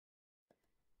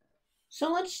So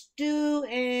let's do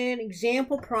an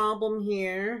example problem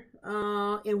here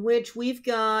in which we've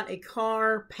got a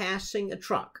car passing a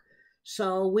truck.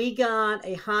 So we got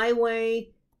a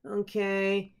highway,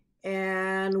 okay,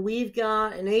 and we've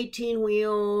got an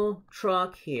 18-wheel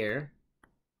truck here.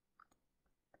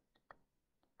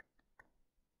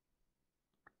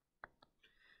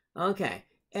 Okay,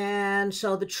 and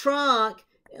so the truck,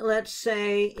 let's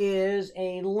say, is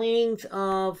a length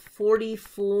of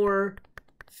 44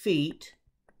 feet,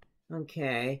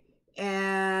 okay,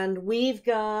 and we've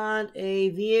got a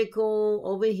vehicle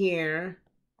over here,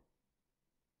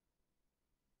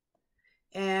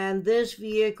 and this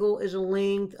vehicle is a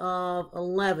length of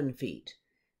 11 feet,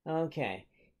 okay,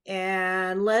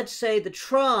 and let's say the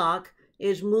truck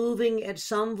is moving at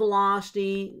some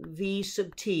velocity v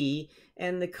sub t,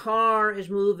 and the car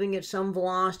is moving at some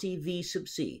velocity v sub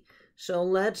c. So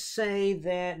let's say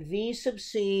that v sub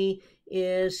c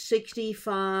is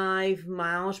 65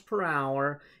 miles per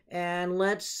hour, and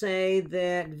let's say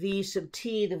that v sub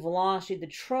t, the velocity of the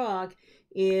truck,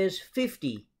 is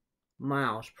 50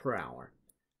 miles per hour.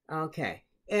 Okay,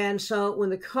 and so when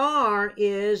the car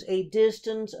is a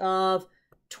distance of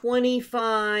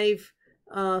 25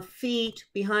 feet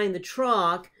behind the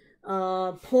truck,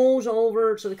 pulls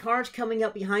over, so the car's coming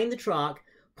up behind the truck,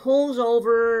 pulls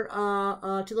over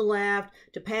to the left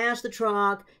to pass the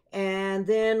truck, and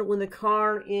then when the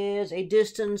car is a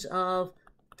distance of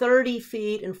 30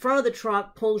 feet in front of the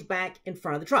truck, pulls back in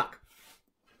front of the truck.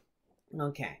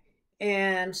 Okay,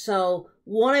 and so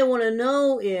what I want to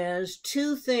know is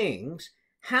two things.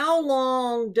 How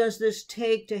long does this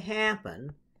take to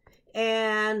happen?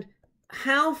 And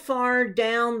how far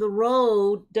down the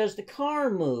road does the car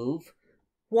move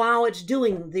while it's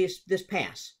doing this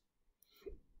pass?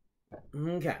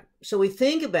 Okay, so we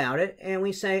think about it and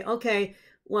we say, okay,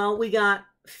 well, we got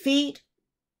feet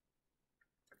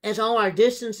as all our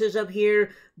distances up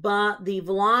here, but the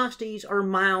velocities are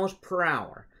miles per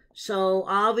hour. So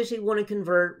obviously we want to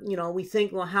convert, we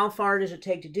think, well, how far does it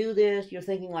take to do this? You're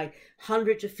thinking like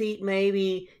hundreds of feet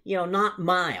maybe, not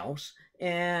miles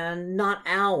and not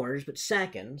hours, but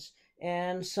seconds.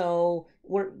 And so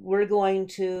we're going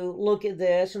to look at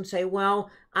this and say, well,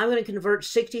 I'm going to convert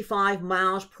 65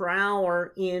 miles per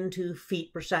hour into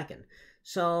feet per second.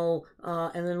 So,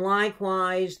 and then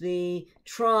likewise, the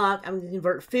truck, I'm going to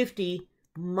convert 50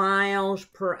 miles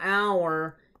per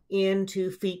hour into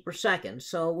feet per second.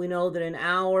 So we know that an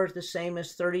hour is the same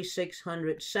as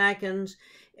 3,600 seconds,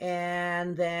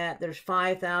 and that there's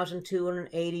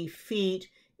 5,280 feet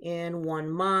in 1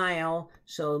 mile.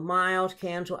 So miles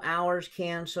cancel, hours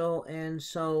cancel, and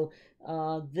so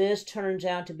this turns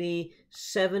out to be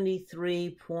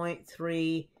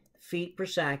 73.3 feet per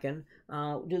second.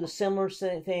 Do the similar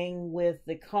thing with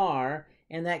the car,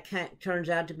 and that turns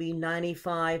out to be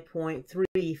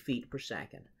 95.3 feet per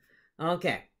second.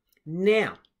 Okay,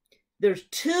 now there's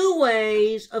two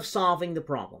ways of solving the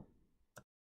problem.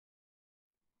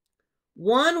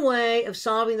 One way of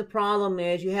solving the problem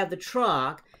is you have the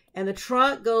truck, and the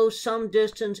truck goes some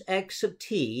distance x sub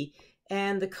t,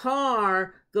 and the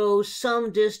car goes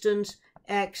some distance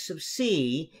x sub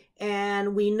c,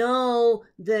 and we know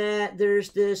that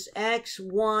there's this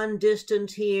x1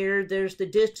 distance here, there's the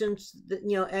distance,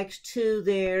 x2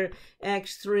 there,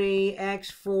 x3,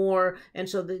 x4, and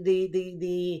so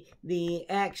the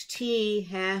xt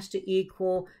has to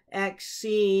equal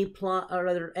xc plus, or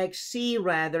rather xc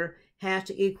rather, has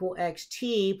to equal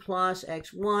xt plus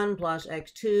x1 plus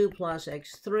x2 plus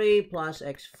x3 plus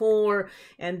x4,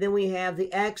 and then we have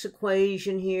the x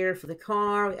equation here for the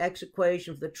car, the x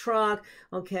equation for the truck,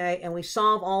 okay, and we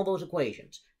solve all those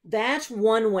equations. That's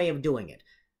one way of doing it.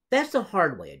 That's the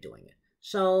hard way of doing it.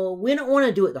 So we don't want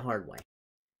to do it the hard way.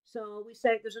 So we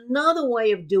say there's another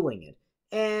way of doing it,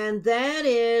 and that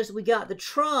is we got the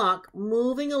truck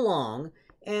moving along,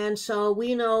 and so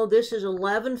we know this is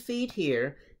 11 feet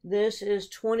here, this is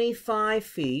 25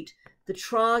 feet. The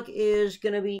truck is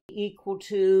going to be equal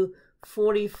to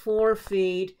 44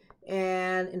 feet,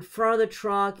 and in front of the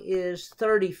truck is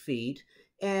 30 feet.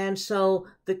 And so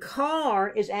the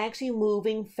car is actually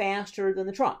moving faster than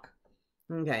the truck.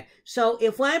 Okay, so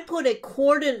if I put a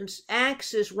coordinates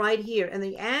axis right here, and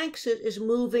the axis is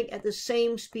moving at the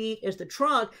same speed as the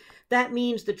truck, that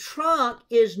means the truck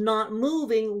is not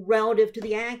moving relative to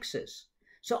the axis.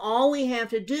 So all we have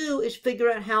to do is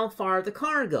figure out how far the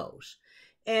car goes.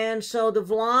 And so the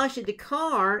velocity of the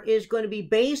car is going to be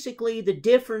basically the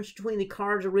difference between the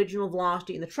car's original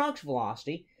velocity and the truck's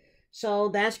velocity. So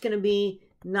that's going to be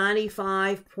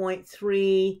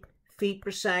 95.3 feet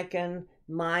per second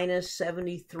minus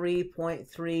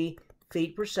 73.3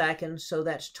 feet per second. So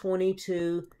that's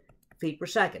 22 feet per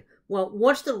second. Well,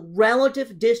 what's the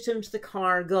relative distance the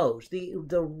car goes?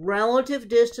 The relative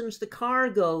distance the car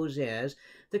goes is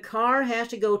the car has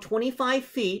to go 25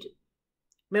 feet.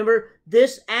 Remember,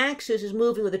 this axis is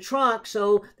moving with the truck,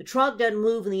 so the truck doesn't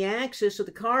move in the axis, so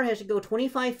the car has to go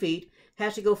 25 feet,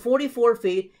 has to go 44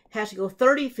 feet, has to go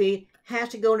 30 feet, has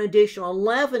to go an additional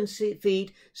 11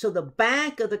 feet, so the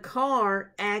back of the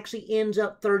car actually ends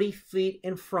up 30 feet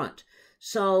in front.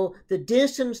 So the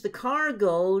distance the car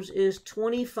goes is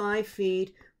 25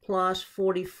 feet plus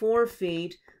 44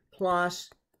 feet plus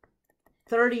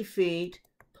 30 feet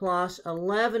plus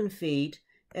 11 feet.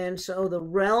 And so the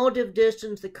relative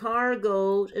distance the car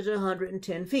goes is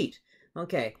 110 feet.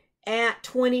 Okay, at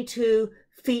 22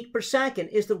 feet per second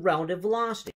is the relative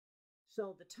velocity.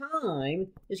 So the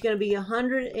time is going to be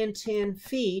 110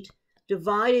 feet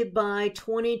divided by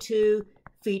 22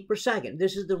 feet per second.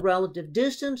 This is the relative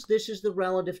distance. This is the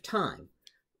relative time,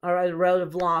 or the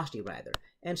relative velocity, rather.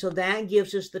 And so that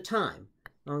gives us the time.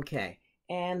 Okay,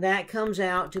 and that comes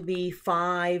out to be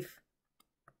 5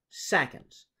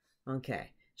 seconds.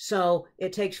 Okay. So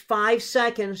it takes 5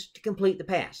 seconds to complete the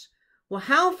pass. Well,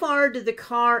 how far did the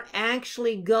car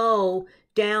actually go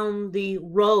down the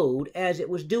road as it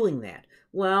was doing that?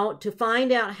 Well, to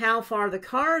find out how far the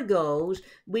car goes,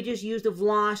 we just use the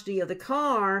velocity of the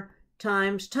car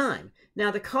times time.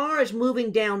 Now, the car is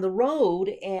moving down the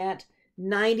road at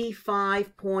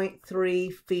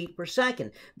 95.3 feet per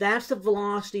second. That's the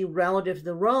velocity relative to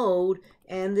the road,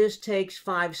 and this takes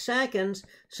 5 seconds,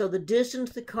 so the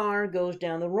distance the car goes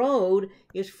down the road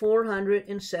is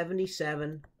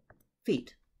 477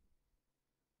 feet.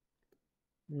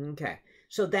 Okay,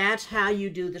 so that's how you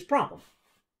do this problem.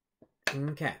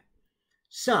 Okay,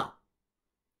 so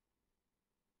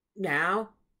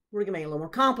now we're going to make it a little more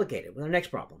complicated with our next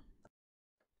problem.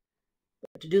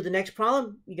 To do the next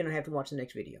problem, you're going to have to watch the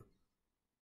next video.